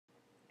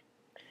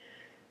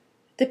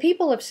The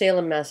people of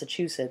Salem,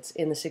 Massachusetts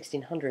in the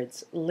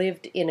 1600s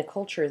lived in a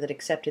culture that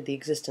accepted the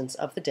existence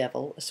of the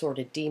devil,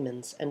 assorted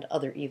demons, and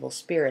other evil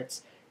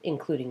spirits,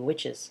 including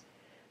witches,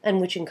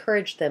 and which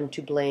encouraged them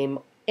to blame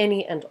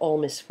any and all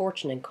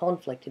misfortune and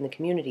conflict in the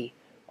community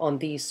on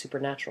these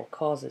supernatural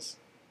causes.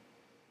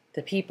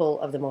 The people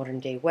of the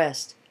modern-day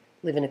West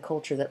live in a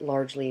culture that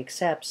largely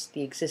accepts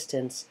the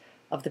existence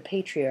of the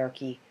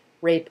patriarchy,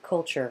 rape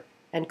culture,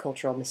 and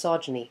cultural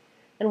misogyny,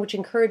 and which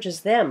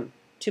encourages them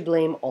to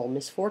blame all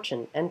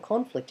misfortune and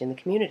conflict in the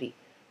community,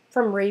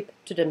 from rape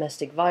to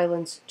domestic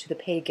violence to the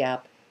pay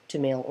gap to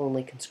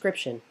male-only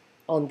conscription,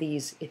 on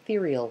these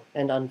ethereal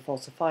and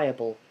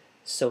unfalsifiable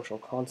social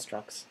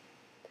constructs.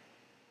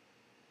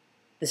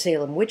 The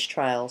Salem witch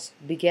trials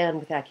began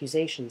with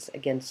accusations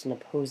against an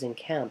opposing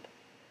camp.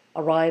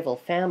 A rival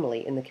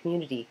family in the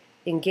community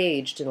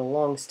engaged in a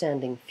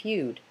long-standing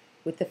feud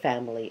with the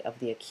family of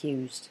the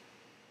accused.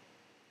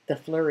 The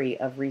flurry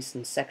of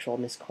recent sexual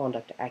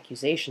misconduct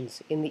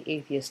accusations in the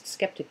atheist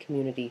sceptic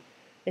community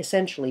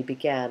essentially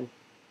began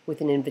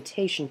with an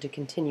invitation to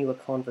continue a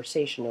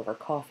conversation over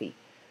coffee,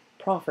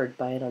 proffered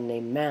by an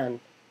unnamed man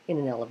in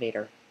an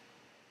elevator.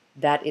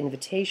 That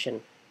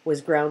invitation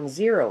was ground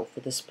zero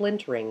for the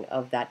splintering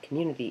of that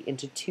community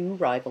into two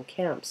rival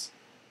camps,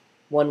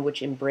 one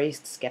which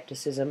embraced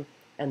skepticism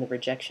and the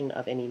rejection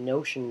of any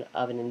notion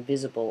of an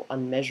invisible,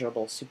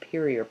 unmeasurable,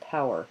 superior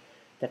power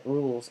that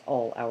rules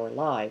all our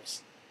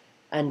lives,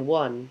 and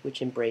one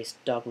which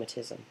embraced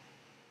dogmatism.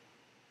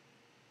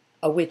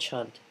 A witch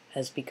hunt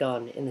has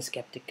begun in the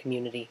skeptic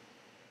community,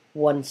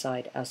 one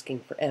side asking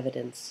for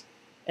evidence,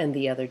 and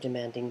the other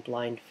demanding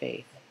blind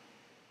faith.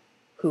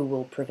 Who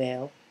will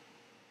prevail?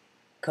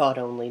 God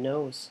only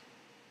knows.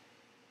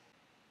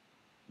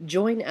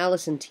 Join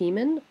Alison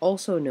Tiemann,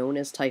 also known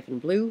as Typhon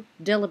Blue,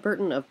 Della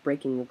Burton of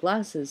Breaking the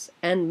Glasses,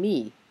 and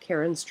me,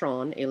 Karen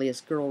Strawn,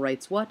 alias Girl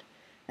Writes What,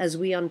 as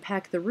we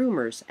unpack the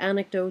rumors,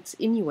 anecdotes,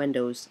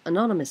 innuendos,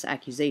 anonymous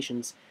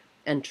accusations,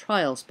 and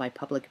trials by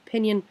public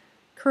opinion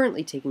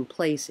currently taking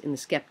place in the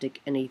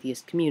skeptic and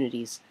atheist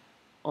communities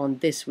on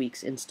this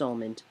week's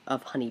installment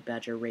of Honey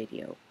Badger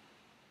Radio.